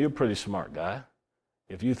 Haman, you're a pretty smart guy.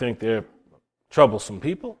 If you think they're troublesome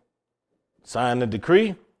people, sign the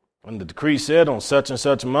decree. And the decree said on such and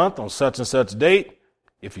such month, on such and such date,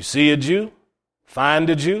 if you see a Jew, find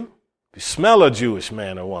a Jew, if you smell a Jewish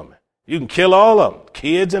man or woman, you can kill all of them,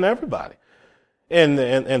 kids and everybody. And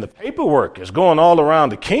the paperwork is going all around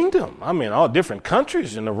the kingdom. I mean, all different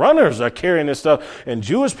countries, and the runners are carrying this stuff. And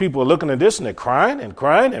Jewish people are looking at this, and they're crying.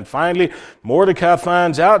 And finally, Mordecai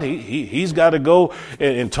finds out he's got to go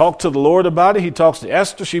and talk to the Lord about it. He talks to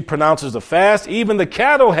Esther. She pronounces the fast. Even the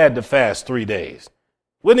cattle had to fast 3 days.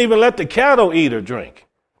 Wouldn't even let the cattle eat or drink.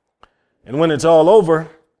 And when it's all over,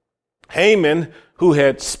 Haman, who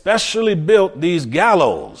had specially built these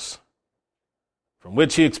gallows from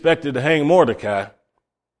which he expected to hang Mordecai,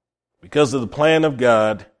 because of the plan of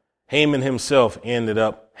God, Haman himself ended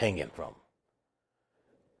up hanging from him.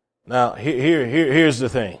 Now, here's the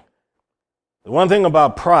thing. The one thing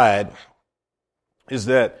about pride is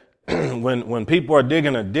that when people are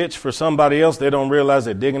digging a ditch for somebody else, they don't realize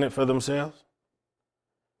they're digging it for themselves.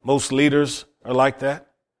 Most leaders are like that.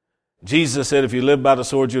 Jesus said, if you live by the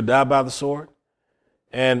sword, you'll die by the sword.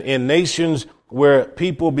 And in nations where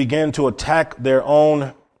people begin to attack their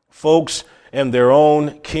own folks and their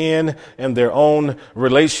own kin and their own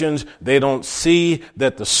relations, they don't see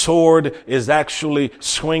that the sword is actually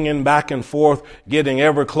swinging back and forth, getting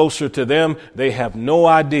ever closer to them. They have no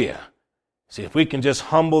idea. See, if we can just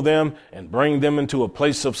humble them and bring them into a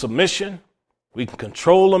place of submission, we can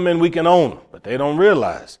control them and we can own them. But they don't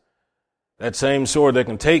realize that same sword that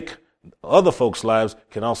can take other folks' lives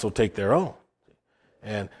can also take their own.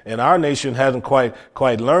 And our nation hasn't quite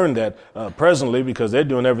learned that presently, because they're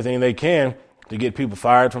doing everything they can to get people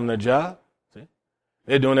fired from their job. See?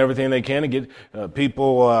 They're doing everything they can to get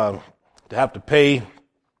people to have to pay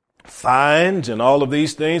fines and all of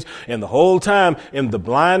these things. And the whole time, in the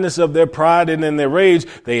blindness of their pride and in their rage,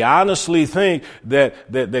 they honestly think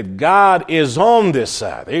that God is on this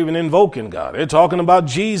side. They're even invoking God. They're talking about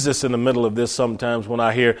Jesus in the middle of this sometimes when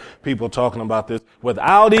I hear people talking about this,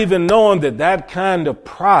 without even knowing that kind of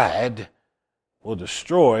pride will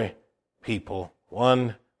destroy people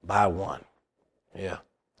one by one. Yeah,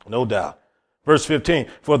 no doubt. Verse 15,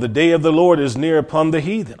 for the day of the Lord is near upon the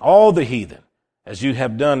heathen, all the heathen. As you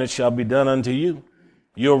have done, it shall be done unto you.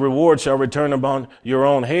 Your reward shall return upon your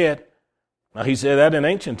own head. Now, he said that in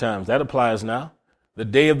ancient times. That applies now. The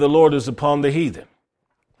day of the Lord is upon the heathen.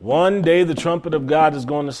 One day the trumpet of God is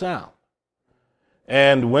going to sound.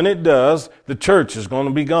 And when it does, the church is going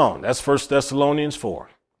to be gone. That's 1 Thessalonians 4.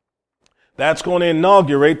 That's going to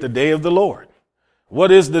inaugurate the day of the Lord.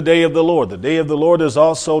 What is the day of the Lord? The day of the Lord is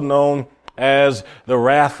also known as the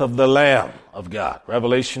wrath of the Lamb of God.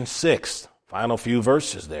 Revelation 6, final few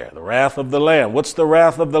verses there. The wrath of the Lamb. What's the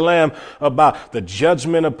wrath of the Lamb about? The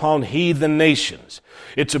judgment upon heathen nations.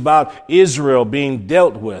 It's about Israel being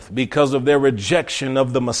dealt with because of their rejection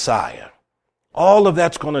of the Messiah. All of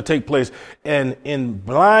that's going to take place. And in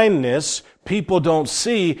blindness, people don't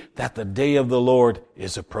see that the day of the Lord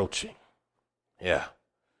is approaching. Yeah.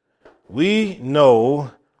 We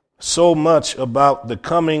know so much about the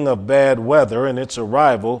coming of bad weather and its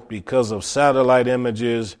arrival because of satellite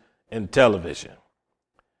images and television.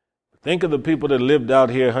 Think of the people that lived out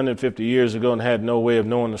here 150 years ago and had no way of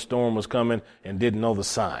knowing the storm was coming and didn't know the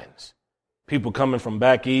signs. People coming from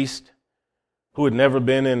back east who had never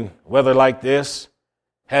been in weather like this,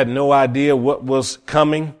 had no idea what was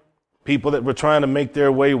coming. People that were trying to make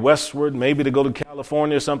their way westward, maybe to go to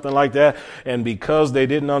California or something like that. And because they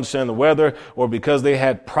didn't understand the weather or because they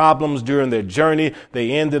had problems during their journey,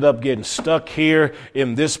 they ended up getting stuck here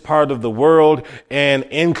in this part of the world, and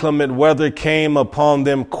inclement weather came upon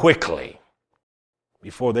them quickly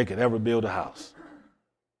before they could ever build a house.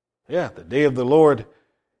 Yeah, the day of the Lord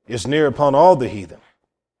is near upon all the heathen.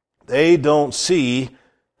 They don't see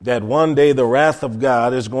that one day the wrath of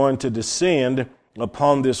God is going to descend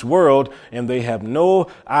upon this world, and they have no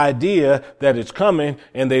idea that it's coming,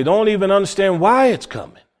 and they don't even understand why it's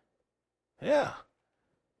coming. Yeah.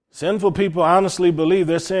 Sinful people honestly believe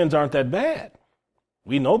their sins aren't that bad.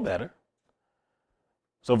 We know better.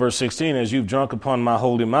 So verse 16, as you've drunk upon my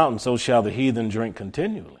holy mountain, so shall the heathen drink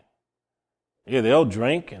continually. Yeah, they'll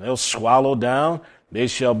drink and they'll swallow down. They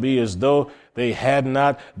shall be as though they had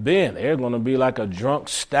not been. They're going to be like a drunk,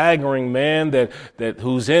 staggering man that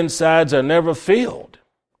whose insides are never filled.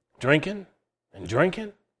 Drinking and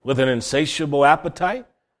drinking with an insatiable appetite,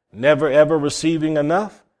 never ever receiving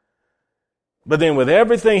enough. But then with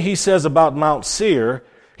everything he says about Mount Seir,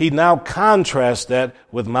 he now contrasts that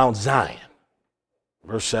with Mount Zion.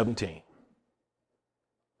 Verse 17.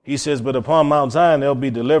 He says, but upon Mount Zion there'll be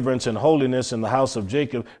deliverance and holiness in the house of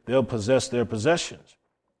Jacob. They'll possess their possessions.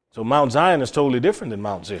 So Mount Zion is totally different than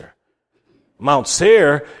Mount Seir. Mount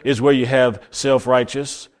Seir is where you have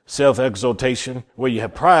self-righteous, self-exaltation, where you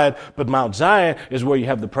have pride. But Mount Zion is where you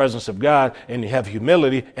have the presence of God and you have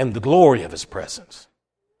humility and the glory of his presence.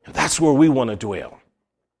 And that's where we want to dwell.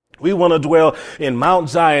 We want to dwell in Mount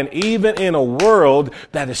Zion, even in a world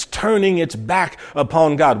that is turning its back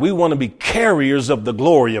upon God. We want to be carriers of the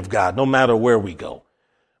glory of God, no matter where we go.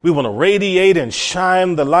 We want to radiate and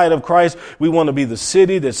shine the light of Christ. We want to be the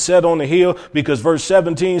city that's set on the hill, because verse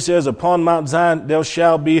 17 says, upon Mount Zion there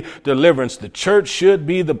shall be deliverance. The church should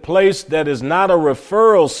be the place that is not a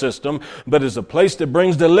referral system, but is a place that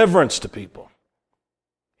brings deliverance to people.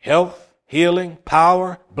 Health, healing,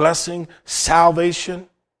 power, blessing, salvation.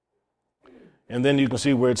 And then you can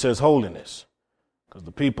see where it says holiness, because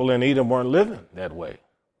the people in Edom weren't living that way.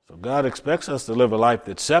 So God expects us to live a life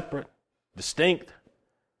that's separate, distinct.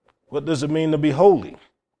 What does it mean to be holy?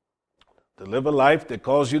 To live a life that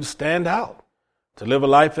calls you to stand out, to live a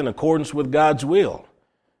life in accordance with God's will.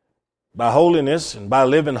 By holiness and by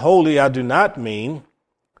living holy, I do not mean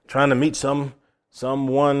trying to meet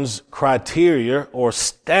someone's criteria or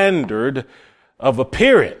standard of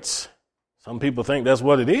appearance. Some people think that's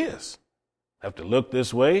what it is. Have to look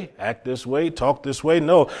this way, act this way, talk this way.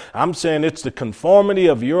 No, I'm saying it's the conformity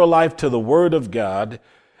of your life to the Word of God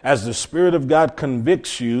as the Spirit of God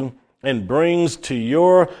convicts you and brings to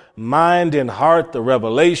your mind and heart the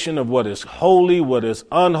revelation of what is holy, what is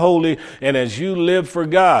unholy. And as you live for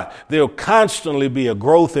God, there'll constantly be a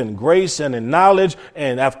growth in grace and in knowledge.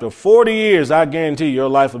 And after 40 years, I guarantee your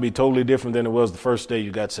life will be totally different than it was the first day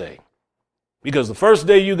you got saved. Because the first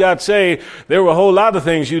day you got saved, there were a whole lot of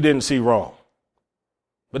things you didn't see wrong.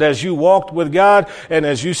 But as you walked with God and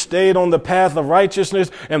as you stayed on the path of righteousness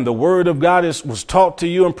and the word of God was taught to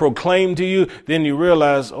you and proclaimed to you, then you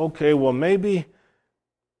realize, okay, well, maybe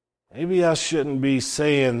I shouldn't be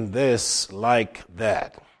saying this like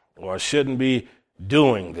that, or I shouldn't be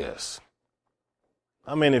doing this.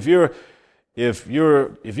 I mean, if you've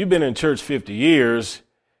been in church 50 years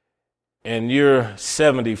and you're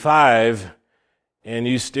 75 and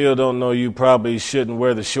you still don't know you probably shouldn't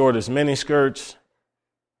wear the shortest mini skirts.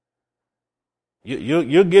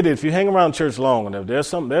 You'll get it if you hang around church long enough.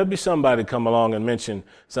 There'll be somebody come along and mention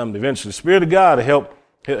something eventually. The Spirit of God will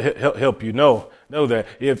help you know that.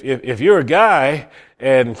 If you're a guy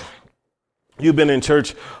and you've been in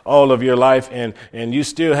church all of your life and you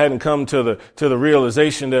still hadn't come to the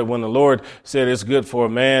realization that when the Lord said it's good for a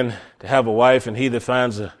man to have a wife and he that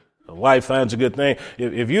finds a wife finds a good thing,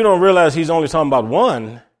 if you don't realize he's only talking about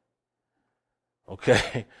one,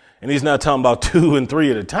 okay, and he's not talking about 2 and 3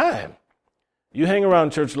 at a time, you hang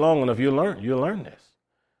around church long enough, you'll learn this.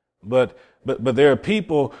 But there are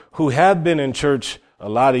people who have been in church a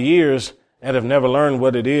lot of years and have never learned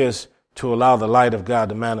what it is to allow the light of God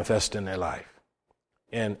to manifest in their life.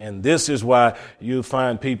 And this is why you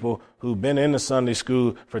find people who've been in the Sunday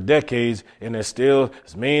school for decades and they're still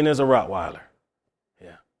as mean as a Rottweiler.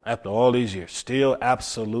 Yeah. After all these years, still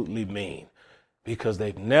absolutely mean because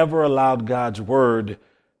they've never allowed God's word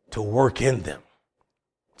to work in them,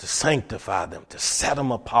 to sanctify them, to set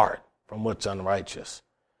them apart from what's unrighteous.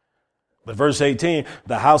 But verse 18,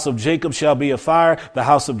 the house of Jacob shall be a fire, the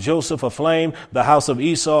house of Joseph a flame, the house of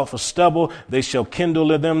Esau for stubble. They shall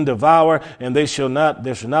kindle in them, devour, and there shall not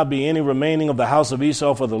be any remaining of the house of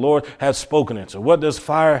Esau, for the Lord hath spoken it. So what does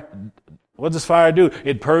fire do?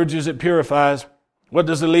 It purges, it purifies. What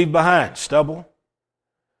does it leave behind? Stubble.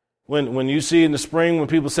 When you see in the spring, when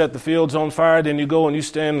people set the fields on fire, then you go and you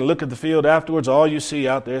stand and look at the field afterwards, all you see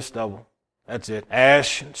out there is stubble. That's it.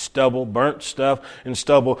 Ash and stubble, burnt stuff and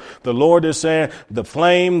stubble. The Lord is saying the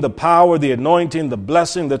flame, the power, the anointing, the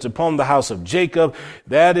blessing that's upon the house of Jacob,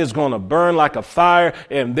 that is going to burn like a fire,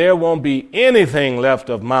 and there won't be anything left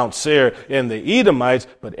of Mount Seir and the Edomites,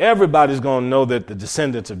 but everybody's going to know that the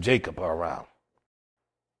descendants of Jacob are around.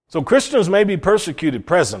 So Christians may be persecuted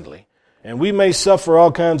presently, and we may suffer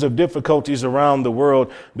all kinds of difficulties around the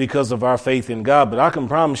world because of our faith in God. But I can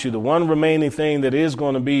promise you the one remaining thing that is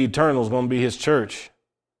going to be eternal is going to be his church.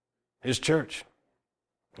 His church.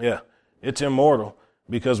 Yeah, it's immortal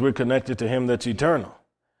because we're connected to him that's eternal.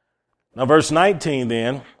 Now, verse 19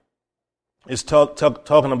 then is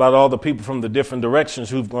talking about all the people from the different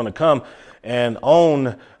directions who've going to come and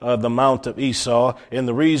own the Mount of Esau. And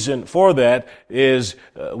the reason for that is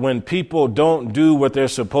when people don't do what they're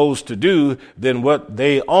supposed to do, then what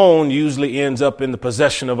they own usually ends up in the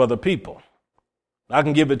possession of other people. I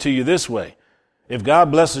can give it to you this way. If God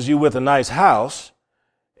blesses you with a nice house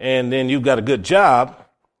and then you've got a good job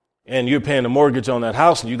and you're paying a mortgage on that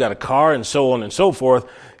house and you got a car and so on and so forth,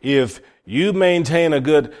 if you maintain a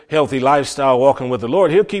good, healthy lifestyle walking with the Lord,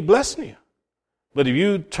 he'll keep blessing you. But if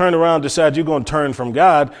you turn around and decide you're going to turn from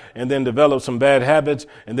God and then develop some bad habits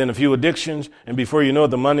and then a few addictions, and before you know it,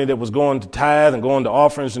 the money that was going to tithe and going to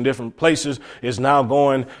offerings in different places is now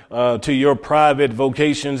going to your private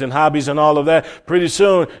vocations and hobbies and all of that, pretty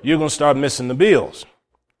soon you're going to start missing the bills.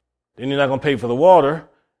 Then you're not going to pay for the water.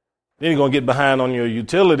 Then you're going to get behind on your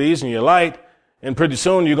utilities and your light. And pretty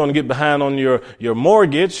soon you're going to get behind on your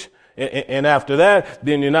mortgage. And after that,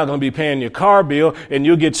 then you're not going to be paying your car bill, and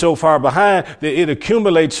you'll get so far behind that it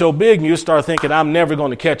accumulates so big, and you start thinking, I'm never going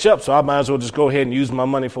to catch up, so I might as well just go ahead and use my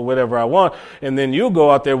money for whatever I want. And then you'll go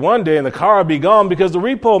out there one day, and the car will be gone because the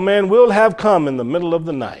repo man will have come in the middle of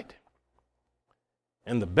the night.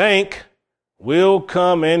 And the bank will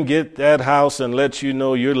come and get that house and let you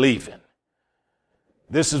know you're leaving.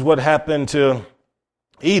 This is what happened to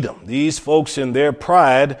Edom. These folks in their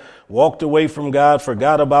pride walked away from God,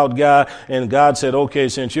 forgot about God, and God said, okay,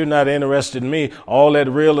 since you're not interested in me, all that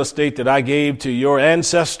real estate that I gave to your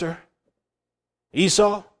ancestor,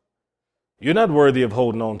 Esau, you're not worthy of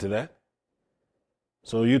holding on to that.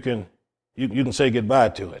 So you can say goodbye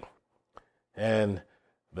to it. And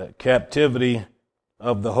the captivity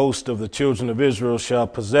of the host of the children of Israel shall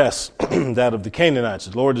possess that of the Canaanites.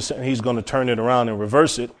 The Lord is saying he's going to turn it around and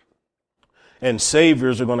reverse it. And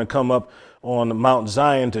saviors are going to come up on Mount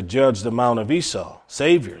Zion to judge the Mount of Esau.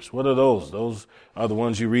 Saviors, what are those? Those are the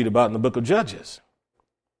ones you read about in the book of Judges.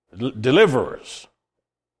 Deliverers.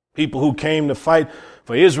 People who came to fight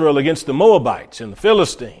for Israel against the Moabites and the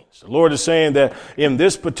Philistines. The Lord is saying that in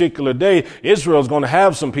this particular day, Israel is going to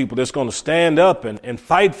have some people that's going to stand up and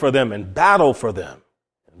fight for them and battle for them.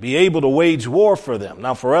 Be able to wage war for them.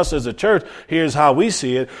 Now, for us as a church, here's how we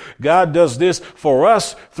see it. God does this for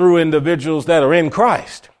us through individuals that are in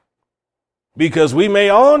Christ. Because we may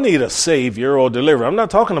all need a savior or deliverer. I'm not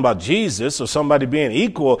talking about Jesus or somebody being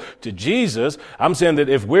equal to Jesus. I'm saying that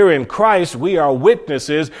if we're in Christ, we are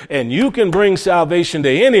witnesses, and you can bring salvation to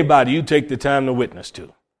anybody you take the time to witness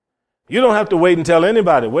to. You don't have to wait and tell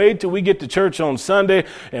anybody. Wait till we get to church on Sunday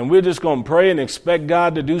and we're just going to pray and expect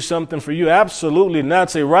God to do something for you. Absolutely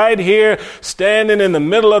not. Say right here, standing in the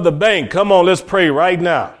middle of the bank. Come on, let's pray right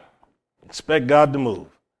now. Expect God to move.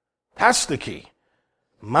 That's the key.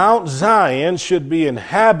 Mount Zion should be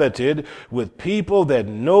inhabited with people that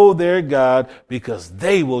know their God because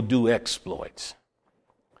they will do exploits.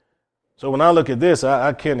 So when I look at this,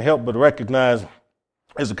 I can't help but recognize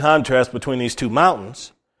there's a contrast between these two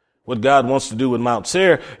mountains. What God wants to do with Mount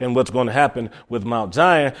Seir and what's going to happen with Mount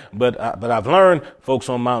Zion. But I've learned folks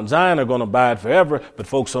on Mount Zion are going to abide forever, but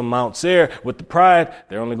folks on Mount Seir with the pride,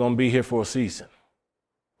 they're only going to be here for a season.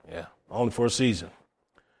 Yeah, only for a season.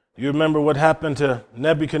 Do you remember what happened to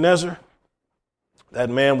Nebuchadnezzar?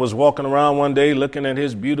 That man was walking around one day looking at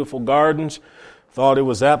his beautiful gardens, thought it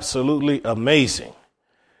was absolutely amazing.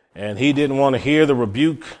 And he didn't want to hear the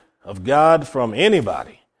rebuke of God from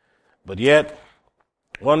anybody. But yet,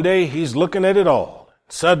 one day he's looking at it all.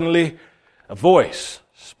 Suddenly, a voice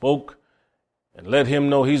spoke and let him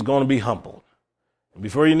know he's going to be humbled. And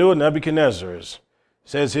before you knew it, Nebuchadnezzar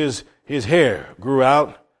says his hair grew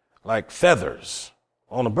out like feathers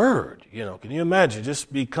on a bird. You know, can you imagine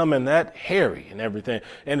just becoming that hairy and everything?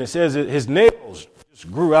 And it says that his nails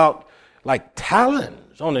just grew out like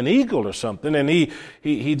talons on an eagle or something. And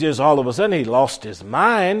he just all of a sudden he lost his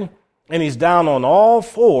mind and he's down on all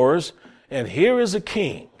fours. And here is a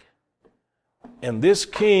king. And this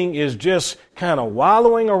king is just kind of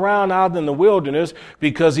wallowing around out in the wilderness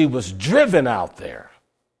because he was driven out there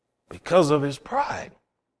because of his pride.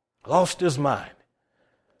 Lost his mind.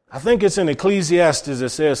 I think it's in Ecclesiastes that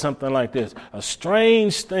says something like this. A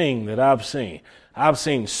strange thing that I've seen. I've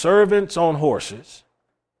seen servants on horses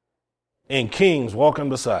and kings walking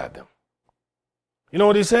beside them. You know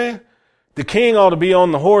what he's saying? The king ought to be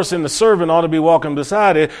on the horse and the servant ought to be walking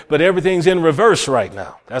beside it, but everything's in reverse right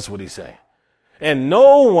now. That's what he's saying. And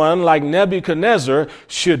no one like Nebuchadnezzar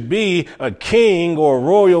should be a king or a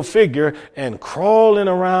royal figure and crawling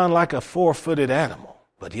around like a 4-footed animal.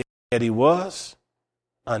 But yet he was,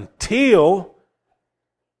 until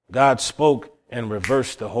God spoke and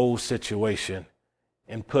reversed the whole situation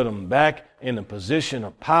and put him back in a position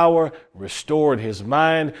of power, restored his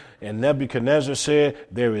mind. And Nebuchadnezzar said,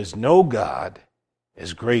 there is no God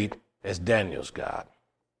as great as Daniel's God.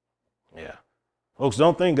 Yeah. Folks,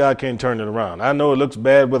 don't think God can't turn it around. I know it looks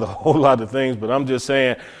bad with a whole lot of things, but I'm just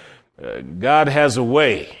saying God has a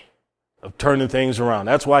way of turning things around.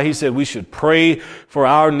 That's why he said we should pray for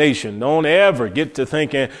our nation. Don't ever get to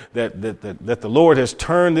thinking that the Lord has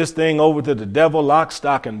turned this thing over to the devil, lock,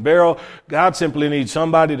 stock, and barrel. God simply needs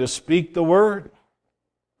somebody to speak the word.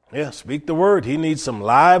 Yeah, speak the word. He needs some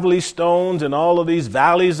lively stones in all of these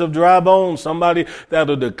valleys of dry bones. Somebody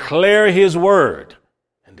that'll declare his word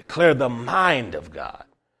and declare the mind of God.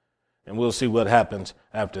 And we'll see what happens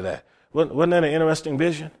after that. Wasn't that an interesting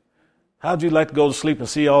vision? How'd you like to go to sleep and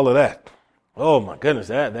see all of that? Oh my goodness,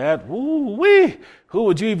 woo-wee. Who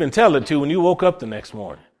would you even tell it to when you woke up the next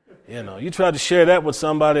morning? You know, you tried to share that with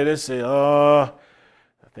somebody, they say, I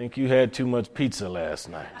think you had too much pizza last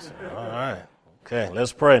night. So, all right. Okay,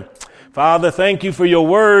 let's pray. Father, thank you for your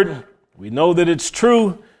word. We know that it's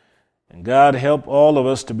true. And God, help all of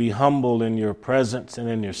us to be humble in your presence and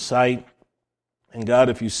in your sight. And God,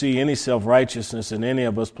 if you see any self-righteousness in any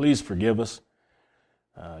of us, please forgive us.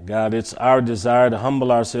 God, it's our desire to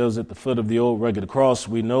humble ourselves at the foot of the old rugged cross.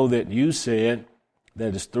 We know that you said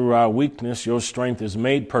that it's through our weakness your strength is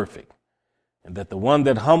made perfect, and that the one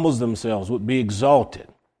that humbles themselves would be exalted.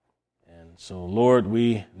 And so, Lord,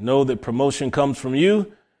 we know that promotion comes from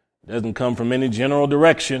you. It doesn't come from any general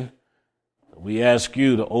direction. We ask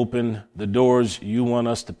you to open the doors you want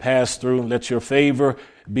us to pass through. Let your favor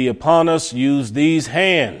be upon us. Use these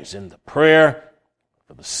hands in the prayer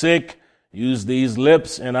for the sick. Use these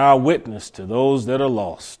lips in our witness to those that are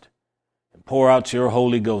lost. And pour out your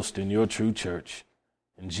Holy Ghost in your true church.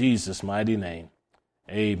 In Jesus' mighty name,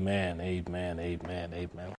 amen, amen, amen, amen.